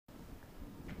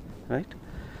right.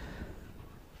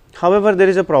 However, there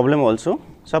is a problem also.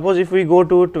 Suppose if we go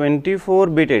to 24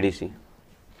 bit ADC,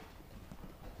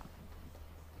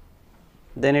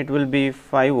 then it will be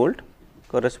 5 volt,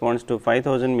 corresponds to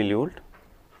 5000 millivolt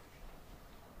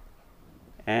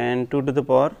and 2 to the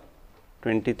power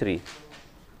 23.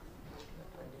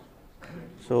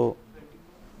 So,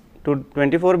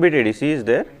 24 bit ADC is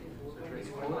there.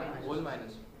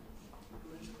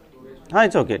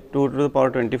 It's okay, 2 to the power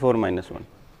 24 minus 1.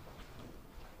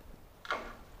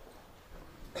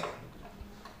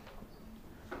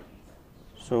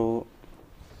 So,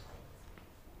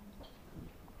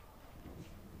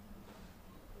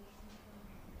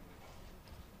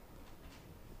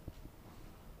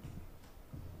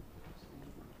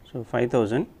 so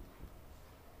 5000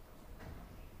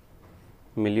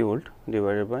 millivolt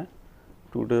divided by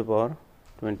 2 to the power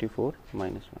 24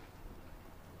 minus 1.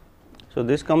 So,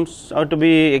 this comes out to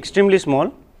be extremely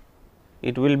small.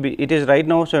 It is right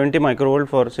now 70 microvolt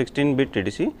for 16 bit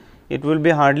ADC. It will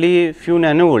be hardly few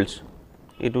nanovolts.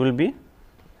 It will be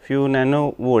few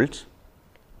nanovolts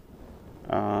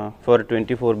for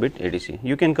 24 bit ADC.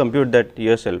 You can compute that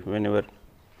yourself whenever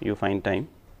you find time.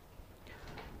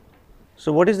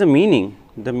 So, what is the meaning?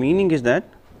 The meaning is that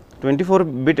 24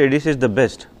 bit ADC is the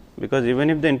best, because even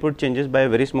if the input changes by a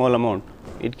very small amount,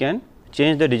 it can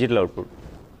change the digital output.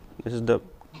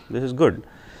 This is good.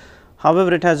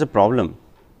 However, it has a problem.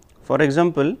 For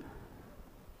example,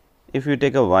 if you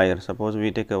take a wire, suppose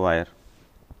we take a wire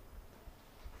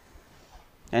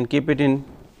and keep it in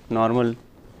normal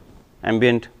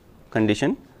ambient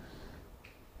condition,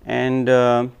 and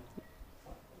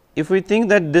if we think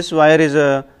that this wire is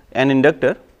an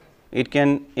inductor, it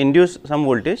can induce some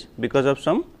voltage because of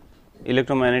some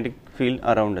electromagnetic field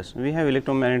around us. We have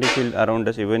electromagnetic field around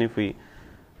us even if we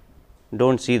do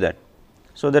not see that.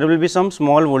 So, there will be some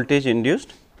small voltage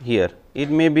induced here. It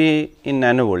may be in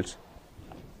nanovolts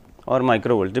or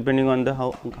microvolts, depending on the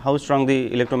how strong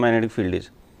the electromagnetic field is.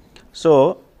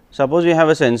 So, suppose we have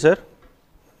a sensor,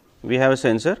 we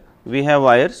have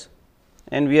wires,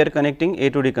 and we are connecting A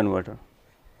to D converter,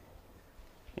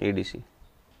 ADC.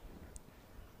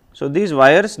 So, these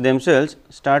wires themselves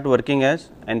start working as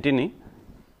antennae,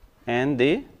 and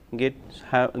they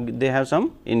have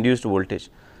some induced voltage.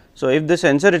 So, if the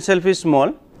sensor itself is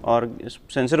small, or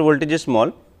sensor voltage is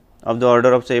small of the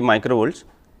order of say microvolts,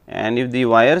 and if the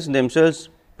wires themselves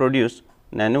produce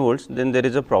nanovolts, then there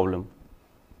is a problem,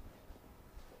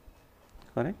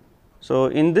 correct. So,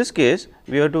 in this case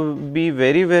we have to be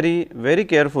very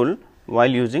careful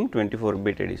while using 24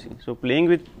 bit ADC. So, playing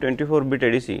with 24 bit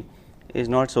ADC is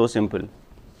not so simple.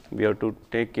 We have to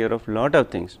take care of lot of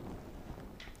things.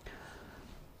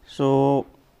 So,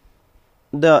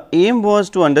 the aim was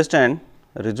to understand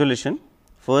resolution,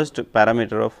 first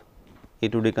parameter of A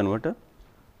to D converter.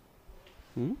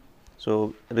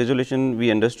 So, resolution we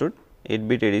understood 8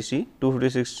 bit ADC,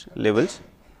 256 levels,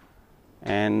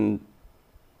 and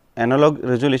analog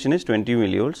resolution is 20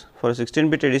 millivolts. For 16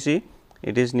 bit ADC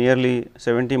it is nearly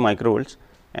 70 microvolts,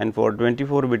 and for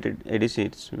 24 bit ADC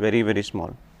it is very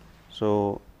small.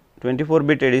 So, 24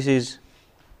 bit ADC is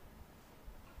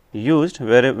used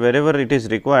wherever it is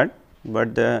required,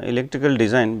 but the electrical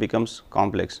design becomes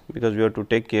complex, because we have to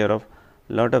take care of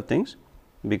lot of things,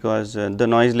 because the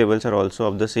noise levels are also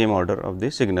of the same order of the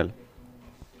signal.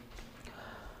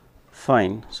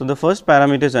 Fine. So, the first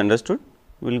parameter is understood.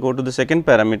 We will go to the second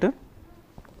parameter.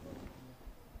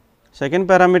 Second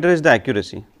parameter is the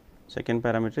accuracy. Second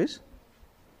parameter is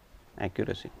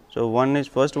accuracy. So,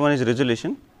 first one is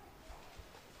resolution,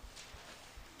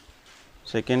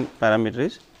 second parameter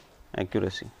is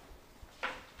accuracy.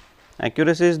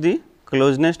 Accuracy is the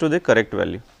closeness to the correct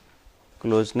value,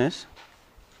 closeness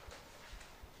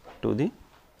to the,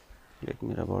 let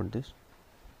me rub out this,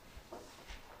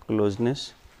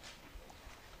 closeness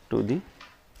to the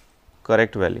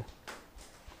correct value,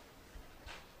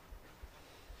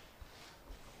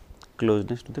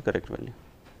 closeness to the correct value.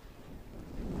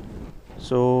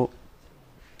 So,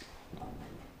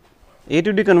 A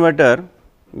to D converter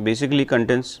basically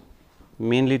contains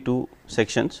mainly two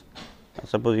sections.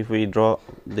 Suppose if we draw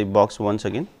the box once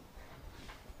again,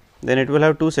 then it will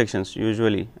have two sections,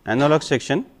 usually analog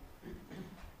section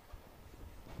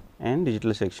and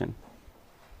digital section.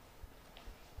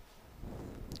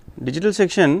 Digital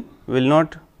section will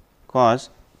not cause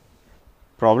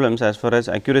problems as far as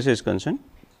accuracy is concerned,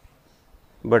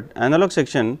 but analog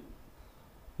section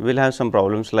will have some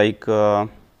problems like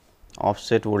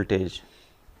offset voltage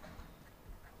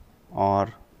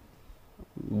or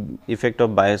effect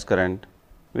of bias current.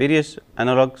 Various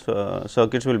analog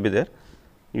circuits will be there,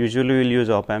 usually we will use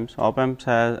op amps. Op amps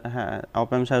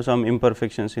have some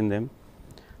imperfections in them.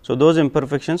 So, those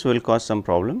imperfections will cause some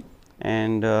problem,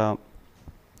 and then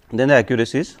the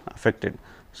accuracy is affected.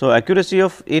 So, accuracy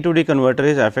of A to D converter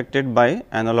is affected by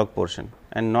analog portion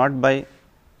and not by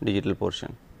digital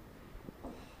portion,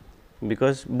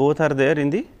 because both are there in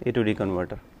the A to D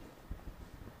converter.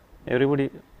 Everybody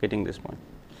getting this point.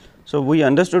 So, we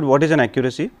understood what is an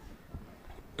accuracy.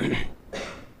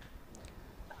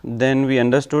 Then we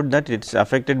understood that it is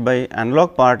affected by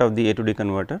analog part of the A to D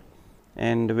converter,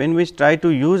 and when we try to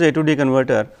use A to D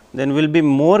converter, then we will be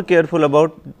more careful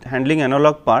about handling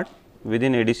analog part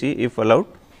within ADC if allowed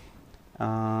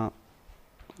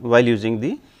while using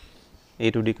the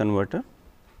A to D converter,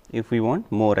 if we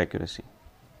want more accuracy,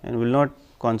 and will not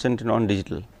concentrate on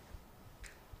digital.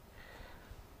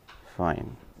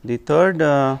 Fine. The third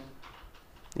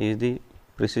is the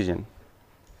precision.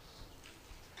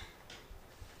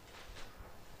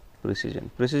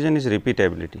 Precision is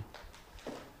repeatability.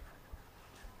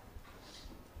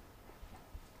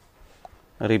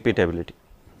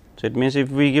 So, it means if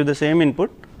we give the same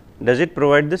input, does it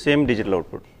provide the same digital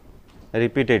output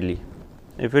repeatedly?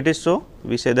 If it is so,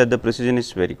 we say that the precision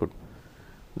is very good.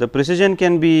 The precision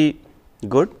can be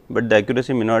good, but the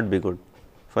accuracy may not be good.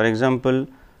 For example,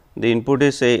 the input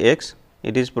is say x,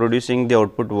 it is producing the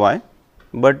output y,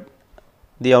 but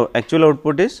the actual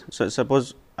output is, so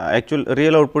suppose actual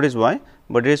real output is y,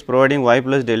 but it is providing y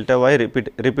plus delta y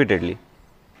repeatedly.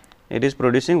 It is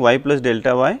producing y plus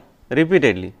delta y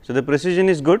repeatedly. So, the precision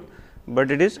is good, but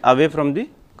it is away from the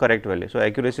correct value. So,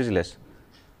 accuracy is less.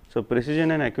 So,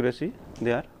 precision and accuracy,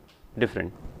 they are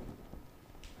different.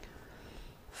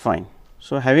 Fine.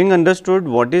 So, having understood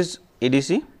what is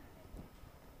ADC,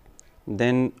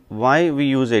 then why we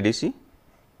use ADC,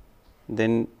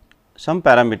 then some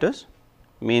parameters,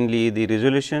 mainly the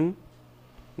resolution,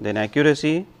 then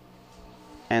accuracy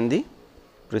and the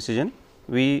precision.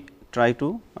 We try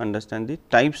to understand the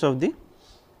types of the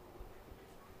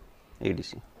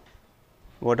ADC.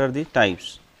 What are the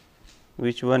types?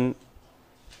 Which one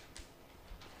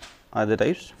are the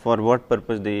types? For what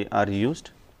purpose they are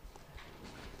used?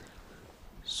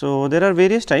 So, there are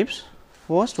various types.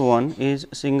 First one is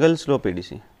single slope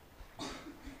ADC.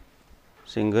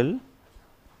 Single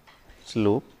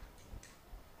slope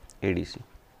ADC.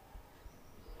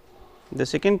 The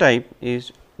second type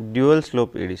is dual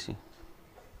slope ADC.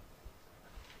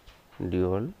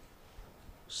 Dual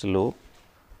slope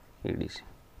ADC.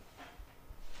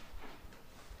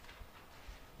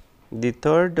 The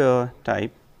third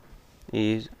type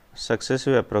is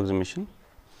successive approximation.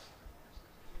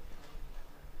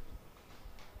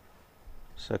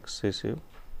 Successive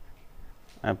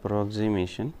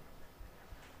approximation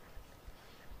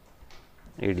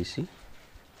ADC,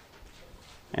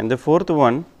 and the fourth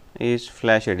one is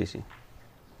flash ADC.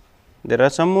 There are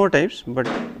some more types, but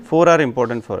 4 are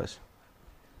important for us.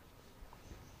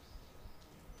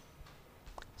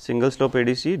 Single slope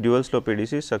ADC, dual slope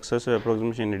ADC, successive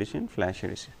approximation ADC and flash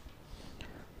ADC.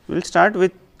 We will start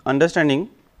with understanding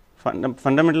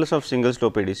fundamentals of single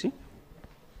slope ADC.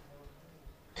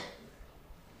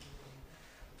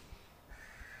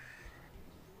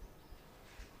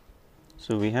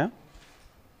 So, we have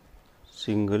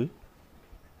single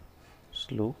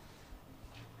slope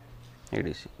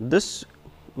ADC. This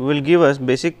will give us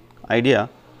basic idea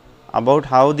about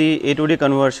how the A to D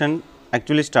conversion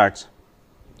actually starts.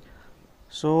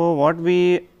 So, what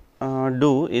we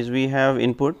do is we have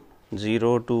input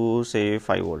 0 to say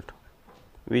 5 volt,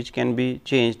 which can be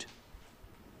changed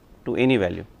to any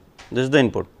value. This is the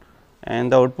input,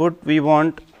 and the output we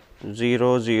want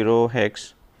 0 0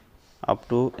 hex up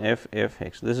to f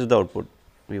hex. This is the output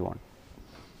we want.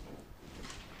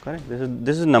 Correct.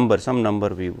 This is number, some number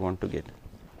we want to get,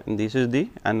 and this is the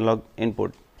analog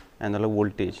input, analog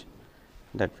voltage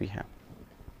that we have.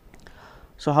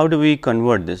 So, how do we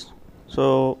convert this?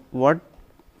 So, what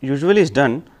usually is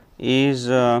done is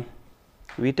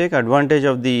we take advantage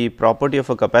of the property of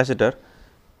a capacitor,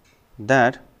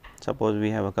 that suppose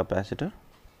we have a capacitor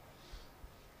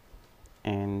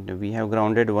and we have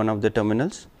grounded one of the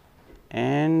terminals,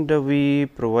 and we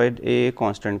provide a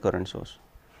constant current source.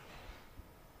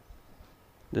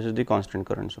 This is the constant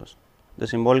current source. The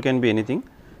symbol can be anything.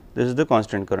 This is the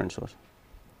constant current source.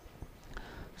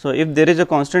 So, if there is a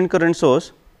constant current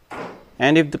source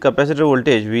and if the capacitor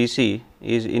voltage V c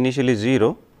is initially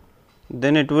 0,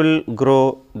 then it will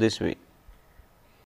grow this way.